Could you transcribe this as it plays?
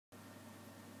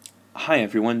Hi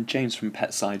everyone, James from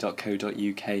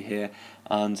PetSci.co.uk here,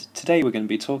 and today we're going to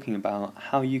be talking about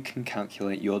how you can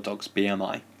calculate your dog's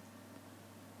BMI.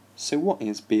 So what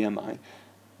is BMI?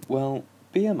 Well,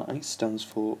 BMI stands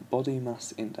for Body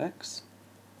Mass Index,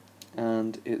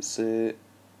 and it's a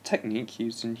technique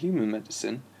used in human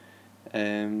medicine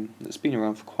that's been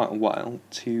around for quite a while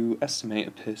to estimate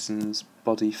a person's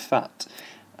body fat,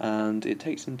 and it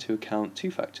takes into account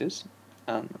two factors,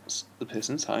 and that's the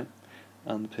person's height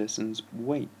and the person's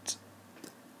weight.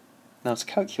 Now, to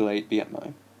calculate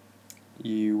BMI,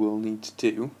 you will need to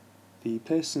do the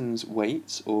person's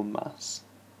weight or mass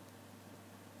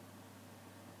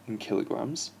in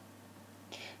kilograms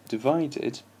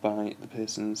divided by the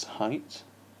person's height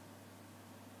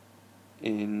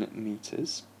in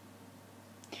meters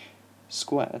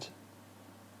squared,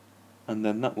 and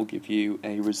then that will give you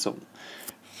a result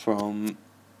from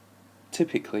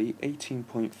typically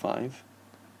 18.5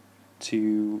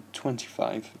 to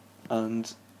 25,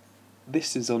 and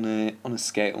this is on a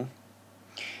scale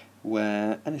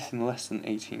where anything less than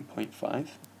 18.5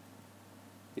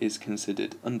 is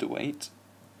considered underweight,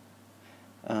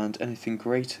 and anything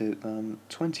greater than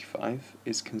 25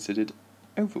 is considered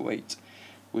overweight,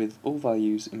 with all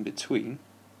values in between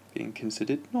being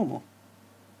considered normal.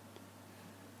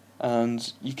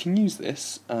 And you can use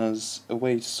this as a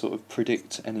way to sort of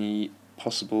predict any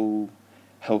possible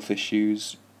health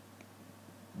issues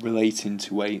relating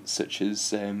to weight, such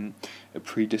as a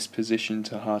predisposition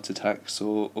to heart attacks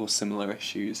or similar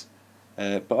issues.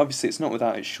 But obviously it's not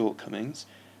without its shortcomings.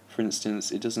 For instance,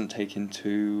 it doesn't take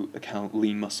into account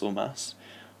lean muscle mass,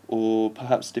 or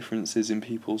perhaps differences in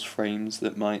people's frames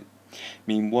that might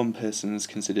mean one person is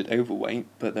considered overweight,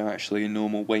 but they're actually a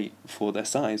normal weight for their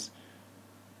size.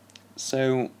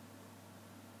 So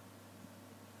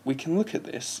we can look at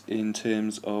this in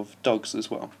terms of dogs as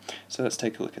well. So let's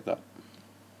take a look at that.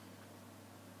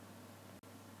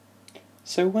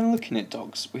 So when looking at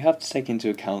dogs, we have to take into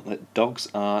account that dogs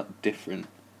are different.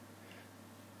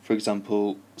 For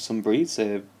example, some breeds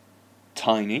are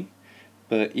tiny,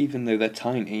 but even though they're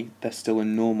tiny, they're still a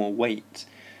normal weight,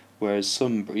 whereas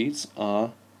some breeds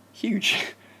are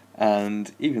huge,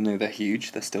 and even though they're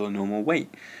huge, they're still a normal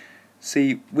weight.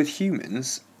 See, with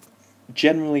humans,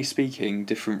 generally speaking,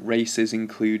 different races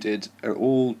included are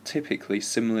all typically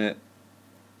similar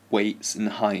weights and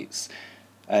heights,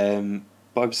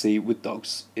 but obviously with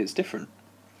dogs it's different.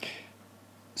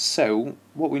 So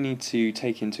what we need to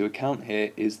take into account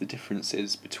here is the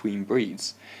differences between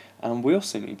breeds, and we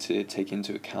also need to take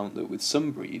into account that with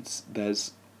some breeds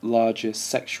there's larger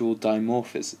sexual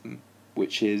dimorphism,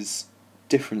 which is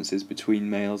differences between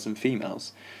males and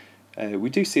females. We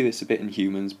do see this a bit in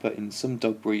humans, but in some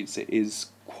dog breeds it is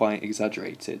quite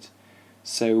exaggerated.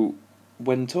 So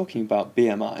when talking about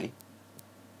BMI,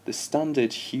 the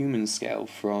standard human scale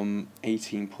from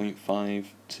 18.5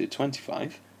 to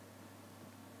 25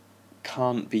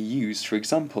 can't be used. For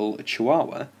example, a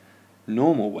Chihuahua,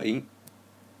 normal weight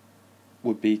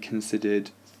would be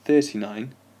considered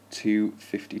 39 to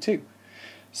 52.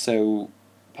 So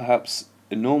perhaps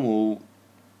a normal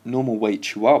weight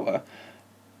Chihuahua,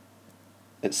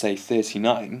 let's say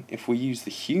 39, if we use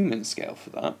the human scale for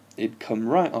that, it'd come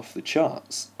right off the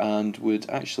charts and would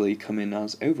actually come in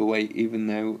as overweight, even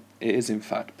though it is in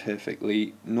fact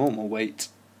perfectly normal weight.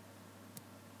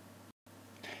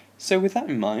 So with that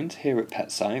in mind, here at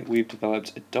PetSci we've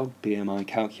developed a dog BMI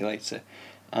calculator,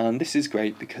 and this is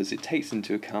great because it takes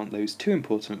into account those two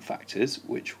important factors,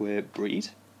 which were breed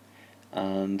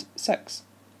and sex.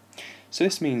 So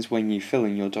this means when you fill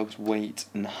in your dog's weight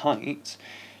and height,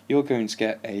 you're going to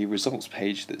get a results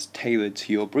page that's tailored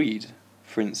to your breed.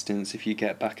 For instance, if you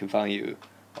get back a value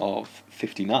of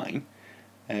 59,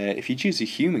 if you choose a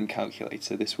human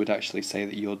calculator, this would actually say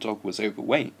that your dog was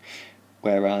overweight,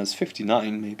 whereas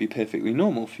 59 may be perfectly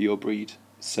normal for your breed.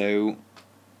 So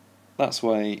that's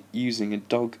why using a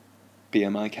dog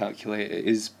BMI calculator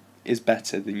is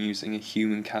better than using a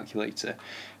human calculator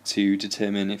to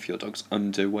determine if your dog's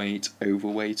underweight,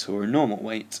 overweight, or a normal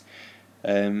weight.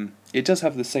 It does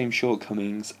have the same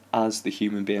shortcomings as the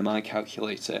human BMI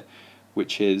calculator,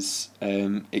 which is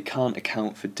it can't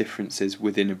account for differences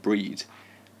within a breed.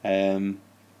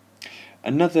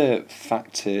 Another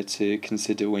factor to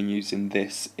consider when using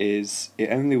this is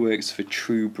it only works for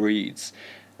true breeds,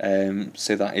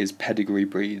 so that is pedigree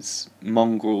breeds.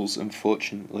 Mongrels,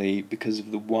 unfortunately, because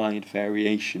of the wide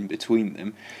variation between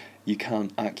them, you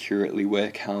can't accurately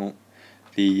work out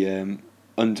the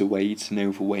underweight and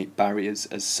overweight barriers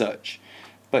as such,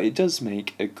 but it does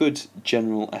make a good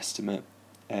general estimate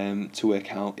to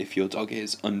work out if your dog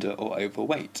is under or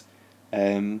overweight.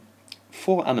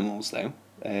 For animals though,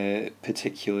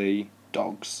 particularly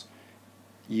dogs.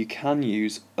 You can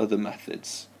use other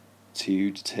methods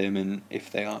to determine if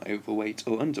they are overweight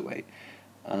or underweight,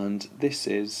 and this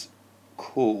is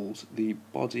called the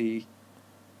body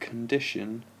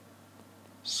condition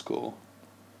score.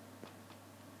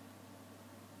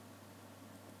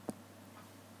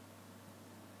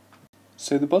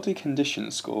 So the body condition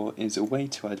score is a way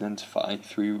to identify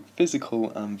through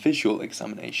physical and visual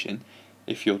examination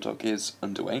if your dog is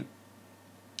underweight,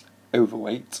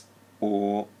 overweight,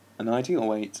 or an ideal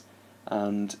weight,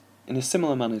 and in a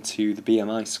similar manner to the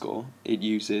BMI score, it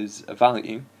uses a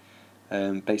value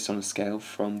based on a scale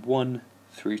from 1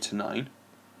 through to 9,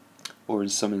 or in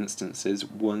some instances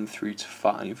 1 through to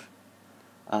 5,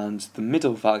 and the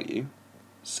middle value,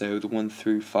 so the 1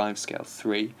 through 5 scale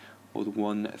 3, or the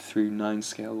 1 through 9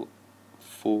 scale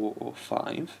 4 or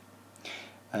 5,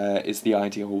 is the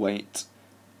ideal weight.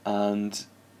 And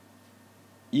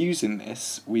using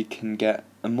this, we can get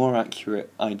a more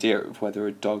accurate idea of whether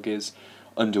a dog is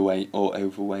underweight or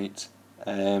overweight,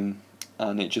 and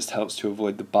it just helps to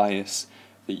avoid the bias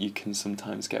that you can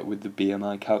sometimes get with the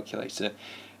BMI calculator.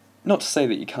 Not to say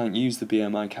that you can't use the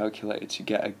BMI calculator to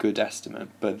get a good estimate,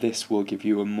 but this will give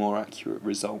you a more accurate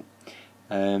result.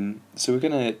 So we're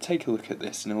going to take a look at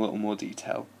this in a little more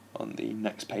detail on the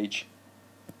next page.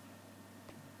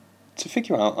 To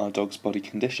figure out our dog's body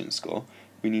condition score,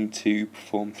 we need to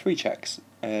perform 3 checks,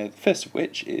 the first of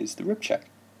which is the rib check.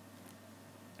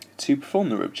 To perform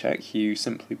the rib check, you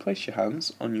simply place your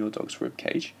hands on your dog's rib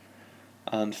cage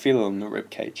and feel along the rib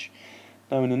cage.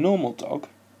 Now in a normal dog,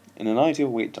 in an ideal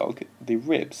weight dog, the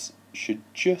ribs should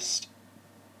just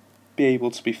be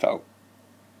able to be felt.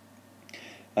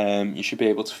 You should be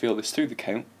able to feel this through the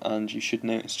coat, and you should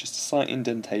notice just a slight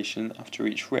indentation after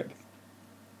each rib.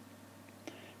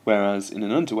 Whereas in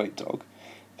an underweight dog,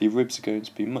 the ribs are going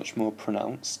to be much more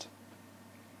pronounced,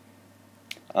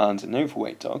 and an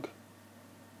overweight dog,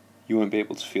 you won't be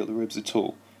able to feel the ribs at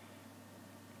all.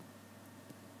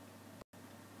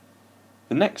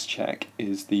 The next check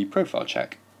is the profile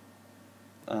check,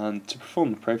 and to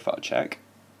perform the profile check,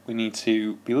 we need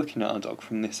to be looking at our dog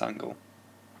from this angle.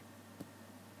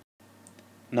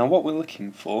 Now what we're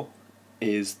looking for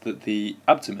is that the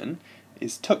abdomen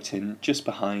is tucked in just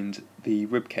behind the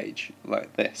rib cage,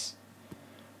 like this.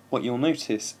 What you'll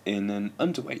notice in an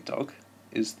underweight dog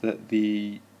is that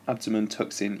the abdomen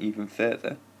tucks in even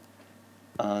further,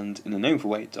 and in an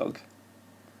overweight dog,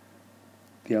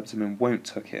 the abdomen won't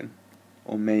tuck in,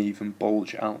 or may even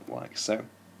bulge out like so.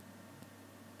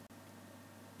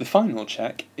 The final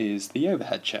check is the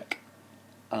overhead check.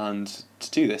 And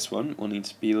to do this one, we'll need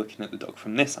to be looking at the dog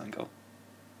from this angle.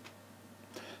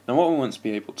 Now what we want to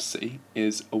be able to see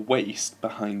is a waist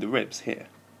behind the ribs here.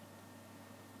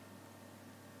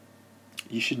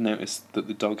 You should notice that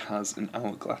the dog has an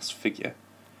hourglass figure.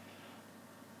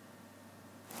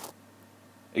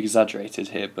 Exaggerated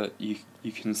here, but you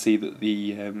can see that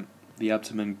the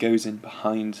abdomen goes in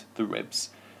behind the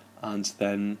ribs and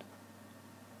then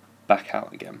back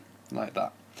out again, like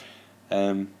that.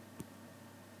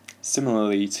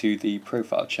 Similarly to the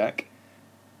profile check,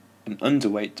 an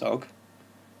underweight dog,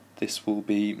 this will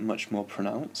be much more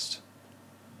pronounced,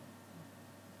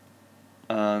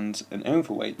 and an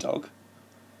overweight dog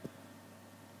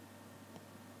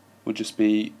will just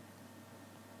be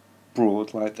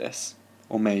broad like this,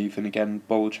 or may even again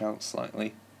bulge out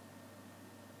slightly.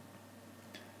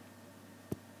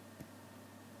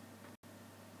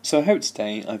 So I hope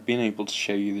today I've been able to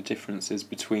show you the differences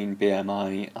between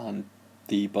BMI and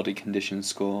the body condition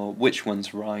score, which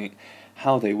one's right,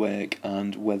 how they work,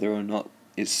 and whether or not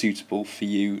it's suitable for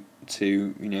you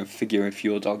to, figure if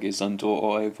your dog is under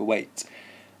or overweight.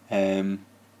 Like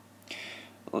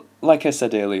I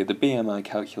said earlier, the BMI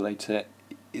calculator,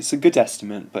 it's a good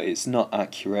estimate, but it's not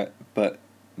accurate, but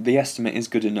the estimate is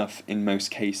good enough in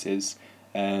most cases,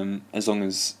 as long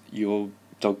as your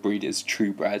dog breed is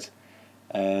true bred.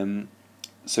 So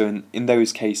in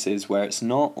those cases where it's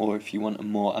not, or if you want a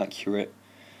more accurate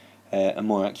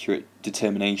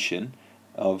determination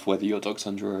of whether your dog's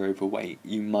under or overweight,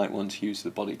 you might want to use the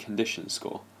body condition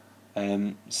score.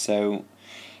 So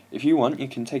if you want, you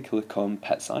can take a look on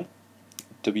PetSci,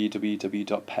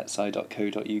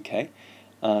 www.petsci.co.uk,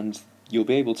 and you'll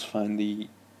be able to find the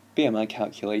BMI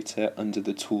calculator under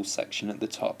the tools section at the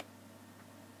top.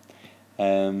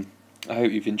 I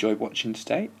hope you've enjoyed watching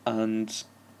today, and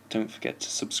don't forget to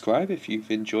subscribe if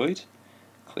you've enjoyed.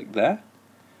 Click there.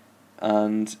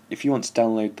 And if you want to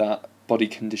download that body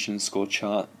condition score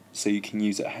chart so you can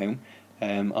use it at home,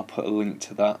 I'll put a link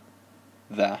to that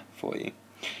there for you.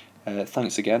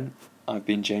 Thanks again. I've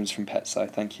been James from PetSci.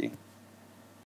 Thank you.